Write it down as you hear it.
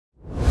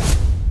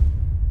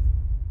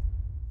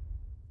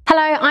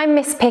Hello, I'm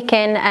Miss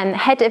Picken and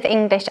Head of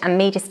English and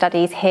Media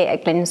Studies here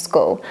at Glyn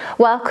School.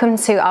 Welcome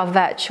to our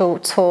virtual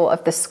tour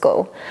of the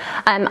school.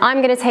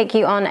 I'm going to take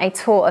you on a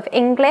tour of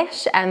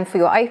English for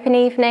your open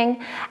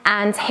evening,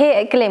 and here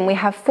at Glyn we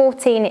have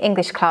 14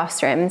 English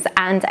classrooms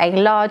and a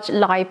large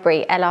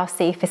library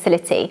LRC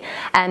facility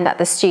that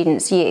the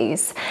students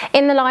use.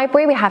 In the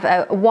library we have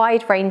a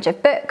wide range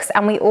of books,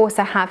 and we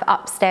also have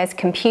upstairs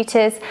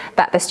computers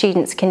that the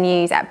students can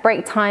use at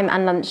break time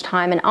and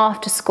lunchtime and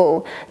after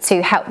school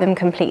to help them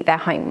complete their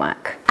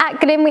homework. At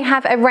Glyn we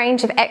have a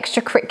range of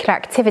extracurricular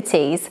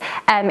activities.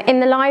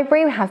 In the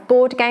library we have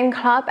board game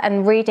club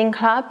and reading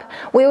club.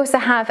 We also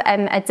have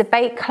a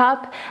debate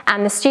club,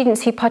 and the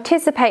students who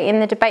participate in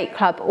the debate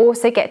club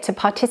also get to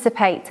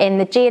participate in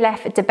the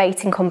GLF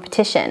debating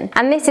competition.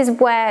 And this is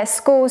where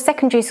schools,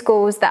 secondary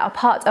schools that are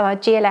part of our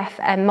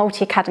GLF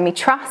Multi-Academy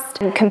Trust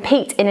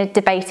compete in a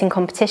debating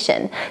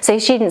competition. So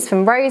students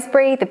from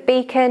Rosebery, the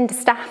Beacon,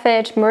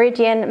 Stafford,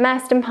 Meridian,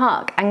 Merston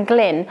Park and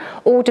Glyn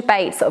all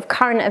debate sort of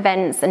current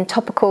events and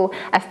topical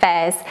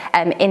affairs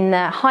in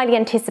the highly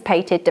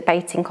anticipated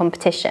debating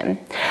competition.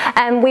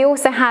 We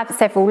also have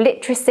several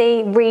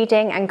literacy,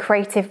 reading and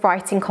creative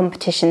writing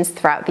competitions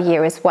throughout the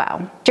year as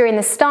well. During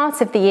the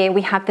start of the year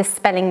we have the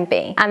Spelling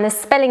Bee, and the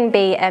Spelling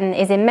Bee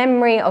is in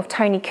memory of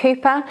Tony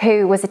Cooper,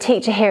 who was a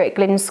teacher here at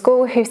Glyn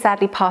School who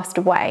sadly passed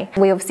away.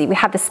 We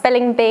have the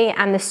Spelling Bee,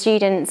 and the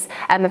students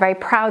are very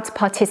proud to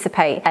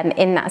participate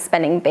in that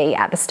Spelling Bee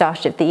at the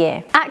start of the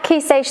year. At Key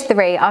Stage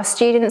 3 our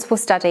students will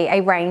study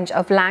a range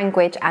of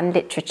language and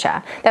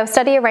literature. They'll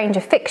study a range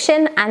of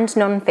fiction and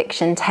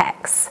non-fiction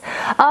texts.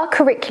 Our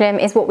curriculum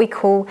is what we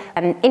call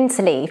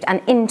interleaved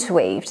and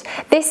interweaved.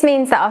 This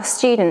means that our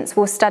students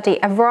will study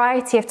a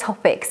variety of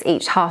topics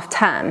each half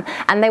term,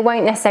 and they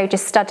won't necessarily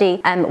just study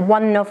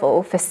one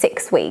novel for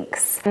 6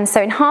 weeks. And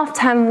so in half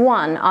term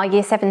 1 our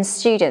year 7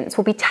 students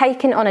will be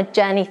taken on a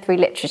journey through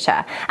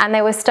literature, and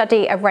they will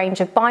study a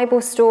range of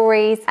Bible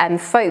stories,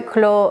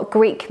 folklore,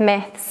 Greek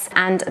myths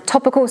and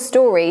topical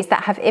stories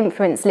that have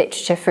influenced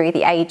literature through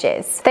the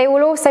ages. They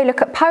will also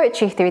look at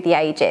poetry through the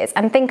ages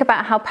and think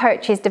about how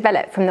poetry is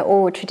developed from the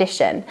oral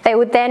tradition. They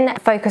will then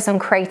focus on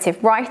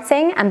creative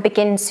writing and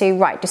begin to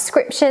write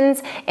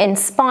descriptions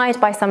inspired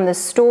by some of the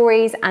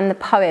stories and the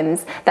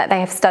poems that they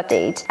have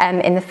studied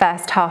in the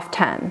first half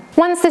term.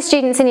 Once the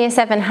students in year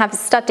 7 have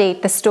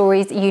studied the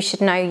Stories You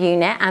Should Know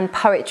unit and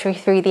poetry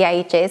through the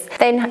ages,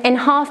 then in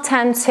half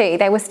term 2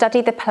 they will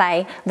study the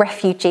play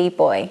Refugee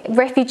Boy.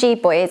 Refugee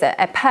Boy is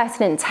a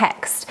pertinent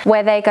text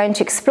where they're going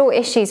to explore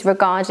issues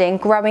regarding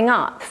growing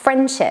up,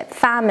 friendship,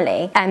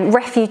 family,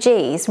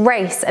 refugees,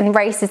 race and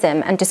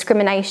racism and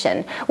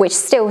discrimination, which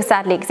still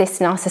sadly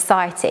exists in our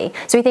society.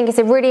 So we think it's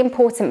a really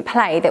important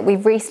play that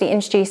we've recently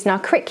introduced in our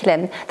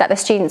curriculum that the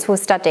students will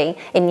study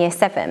in year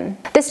 7.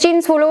 The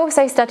students will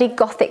also study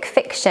Gothic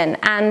fiction,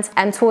 and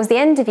towards the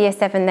end of year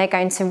 7 they're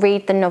going to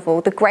read the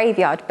novel The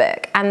Graveyard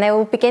Book, and they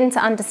will begin to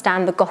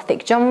understand the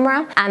Gothic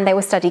genre, and they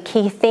will study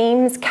key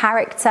themes,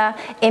 character,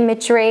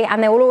 imagery,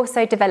 and they will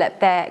also develop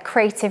their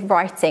creative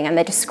writing and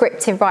their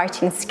descriptive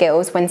writing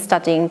skills when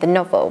studying the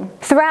novel.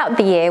 Throughout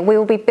the year we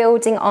will be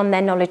building on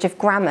their knowledge of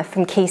grammar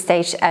from Key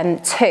Stage 2,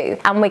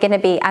 and we're going to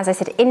be, as I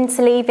said,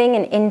 interleaving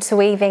and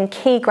interweaving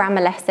key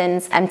grammar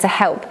lessons to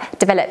help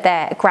develop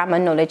their grammar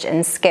knowledge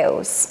and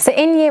skills. So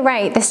in year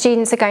 8 the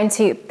students are going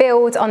to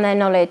build on their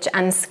knowledge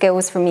and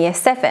skills from year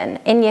 7.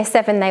 In year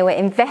 7 they were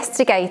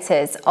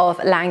investigators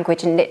of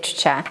language and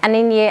literature, and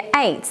in year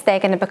 8 they're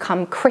going to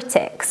become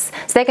critics.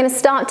 So they're going to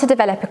start to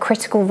develop a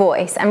critical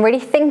voice and really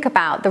think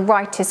about the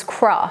writer's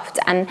craft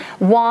and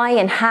why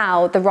and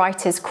how the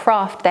writers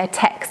craft their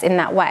text in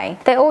that way.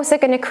 They're also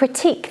going to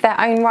critique their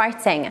own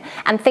writing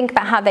and think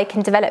about how they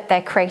can develop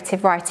their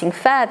creative writing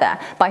further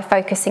by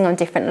focusing on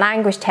different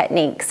language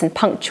techniques and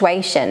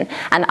punctuation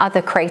and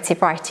other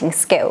creative writing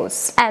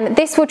skills.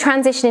 This will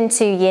transition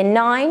into year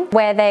 9,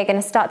 where they're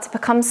going to start to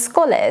become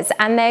scholars,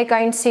 and they're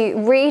going to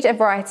read a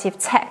variety of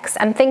texts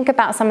and think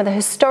about some of the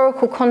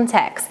historical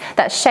context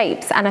that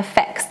shapes and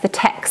affects the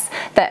text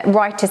that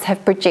writers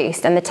have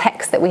produced and the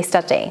text that we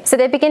study. So at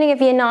the beginning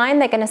of year 9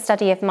 they're going to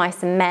study Of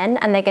Mice and Men,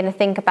 and they're going to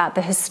think about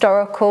the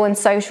historical and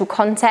social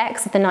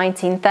context of the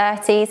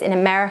 1930s in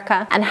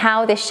America and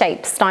how this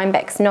shapes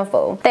Steinbeck's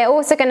novel. They're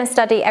also going to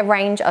study a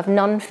range of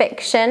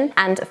non-fiction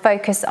and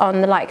focus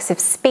on the likes of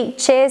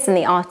speeches and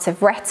the art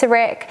of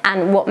rhetoric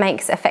and what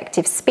makes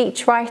effective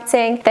speech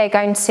writing. They're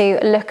going to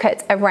look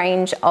at a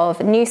range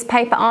of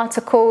newspaper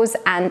articles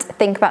and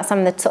think about some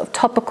of the sort of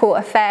topical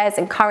affairs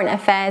and current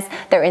affairs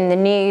that are in the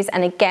news,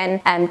 and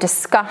again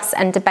discuss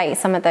and debate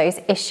some of those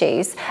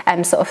issues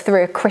sort of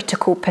through a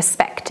critical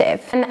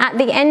perspective. And at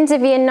the end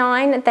of year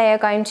 9 they are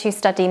going to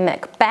study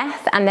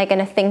Macbeth, and they're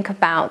going to think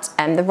about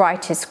the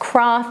writer's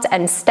craft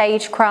and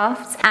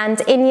stagecraft.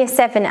 And in year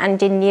 7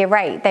 and in year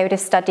 8 they would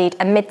have studied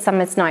A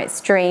Midsummer's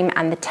Night's Dream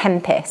and The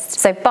Tempest.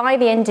 So by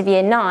the end of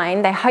year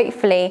 9 they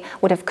hopefully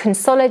would have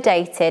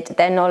consolidated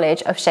their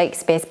knowledge of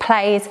Shakespeare's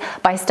plays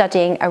by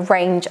studying a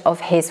range of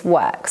his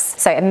works.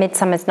 So A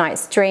Midsummer's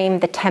Night's Dream,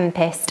 The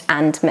Tempest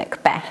and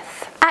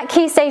Macbeth. At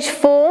Key Stage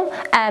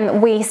 4,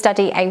 we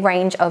study a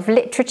range of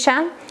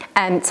literature,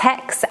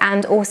 texts,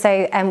 and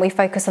also we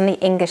focus on the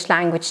English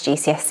language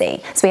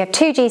GCSE. So we have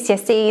 2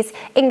 GCSEs,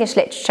 English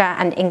literature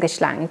and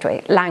English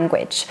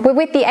language. We're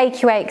with the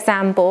AQA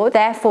exam board,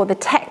 therefore the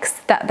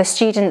text that the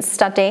students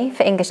study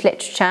for English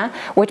literature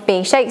would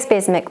be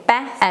Shakespeare's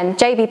Macbeth,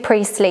 J.B.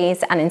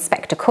 Priestley's and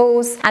Inspector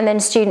Calls, and then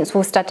students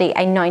will study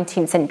a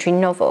 19th century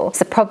novel,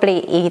 so probably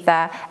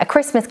either A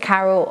Christmas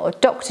Carol or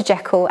Dr.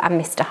 Jekyll and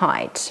Mr.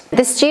 Hyde.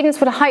 The students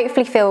would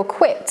hopefully feel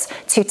equipped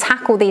to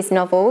tackle these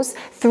novels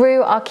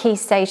through our Key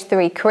Stage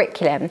 3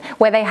 curriculum,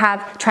 where they have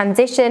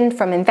transitioned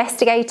from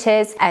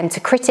investigators to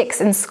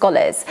critics and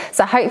scholars.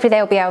 So hopefully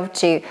they'll be able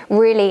to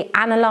really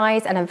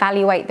analyse and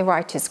evaluate the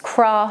writer's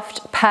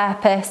craft,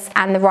 purpose,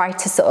 and the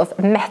writer's sort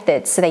of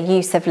methods, so their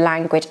use of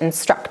language and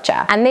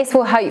structure. And this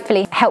will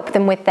hopefully help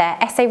them with their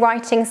essay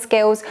writing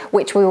skills,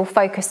 which we will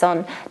focus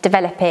on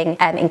developing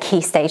in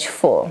Key Stage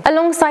 4.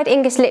 Alongside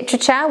English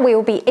literature, we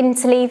will be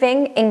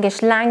interleaving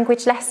English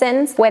language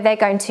lessons, where they're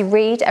going to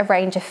read a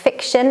range of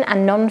fiction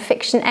and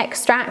non-fiction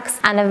extracts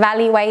and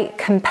evaluate,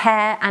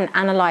 compare and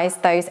analyse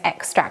those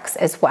extracts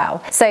as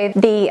well. So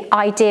the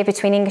idea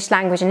between English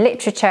language and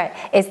literature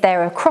is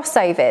there are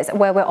crossovers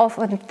where we're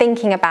often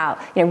thinking about,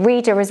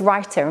 reader as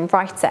writer and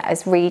writer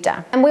as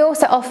reader. And we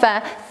also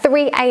offer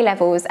 3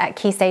 A-levels at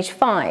Key Stage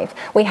 5.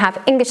 We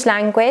have English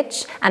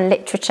language and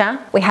literature,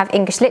 we have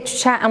English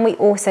literature, and we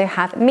also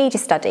have media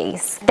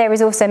studies. There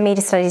is also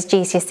media studies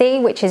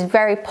GCSE, which is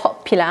very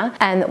popular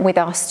with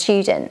our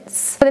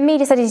students. For the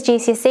media studies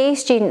GCSE,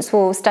 students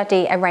will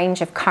study a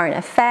range of current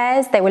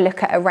affairs, they will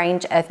look at a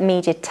range of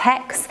media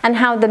texts and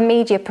how the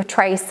media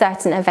portrays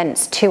certain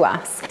events to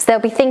us. So they'll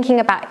be thinking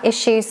about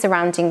issues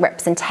surrounding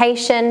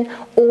representation,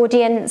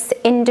 audience,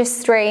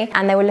 industry,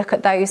 and they will look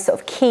at those sort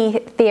of key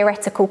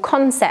theoretical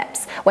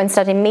concepts when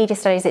studying media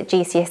studies at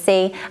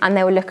GCSE, and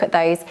they will look at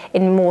those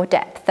in more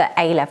depth at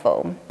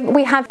A-level.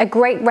 We have a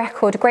great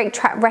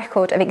track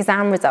record of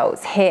exam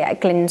results here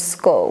at Glyn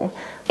School.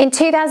 In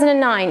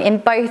 2009, in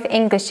both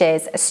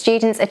Englishes,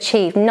 students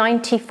achieved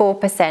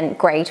 94%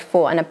 grade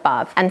 4 and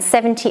above and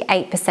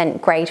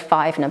 78% grade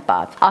 5 and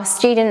above. Our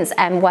students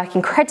work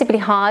incredibly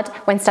hard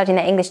when studying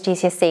their English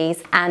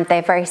GCSEs, and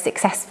they're very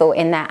successful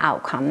in their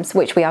outcomes,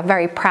 which we are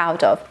very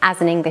proud of as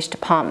an English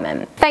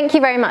department. Thank you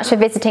very much for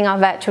visiting our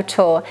virtual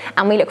tour,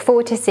 and we look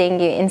forward to seeing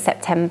you in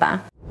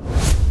September.